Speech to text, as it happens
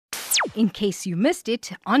in case you missed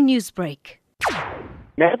it on Newsbreak.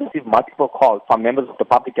 We have received multiple calls from members of the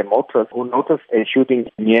public and motorists who noticed a shooting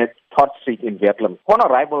near Todd Street in Verulam. On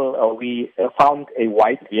arrival, we found a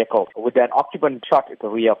white vehicle with an occupant shot at the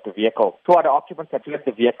rear of the vehicle. Two other occupants had fled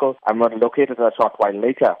the vehicle and were located a short while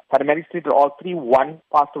later. Paramedics treated all three. One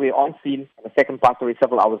passed away on scene and the second passed away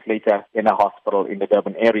several hours later in a hospital in the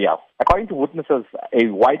Durban area. According to witnesses, a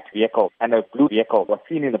white vehicle and a blue vehicle were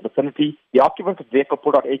seen in the vicinity. The occupants of the vehicle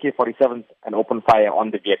pulled out AK-47s and opened fire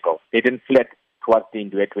on the vehicle. They then fled towards the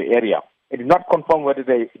Newsbreak area. It is not confirmed whether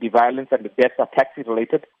the violence and the deaths are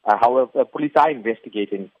taxi-related. However, police are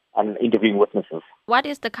investigating and interviewing witnesses. What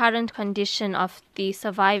is the current condition of the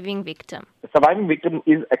surviving victim? The surviving victim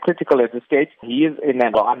is critical at this stage. He is in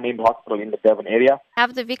an unnamed hospital in the Durban area.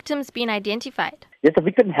 Have the victims been identified? Yes, the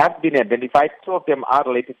victims have been identified. Two of them are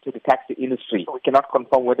related to the taxi industry. We cannot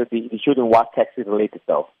confirm whether the shooting was taxi-related,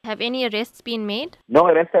 though. Have any arrests been made? No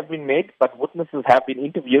arrests have been made, but witnesses have been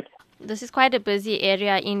interviewed. This is quite a busy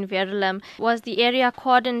area in Verulam. Was the area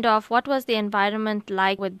cordoned off? What was the environment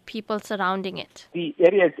like with people surrounding it? The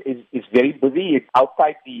area is very busy. It's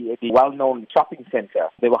outside the well-known shopping center.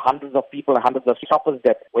 There were hundreds of people and hundreds of shoppers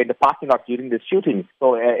that were in the parking lot during the shooting.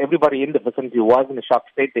 So everybody in the vicinity was in a shock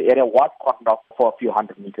state. The area was cordoned off for a few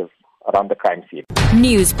hundred meters around the crime scene.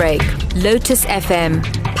 Newsbreak, Lotus FM,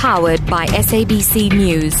 powered by SABC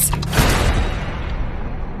News.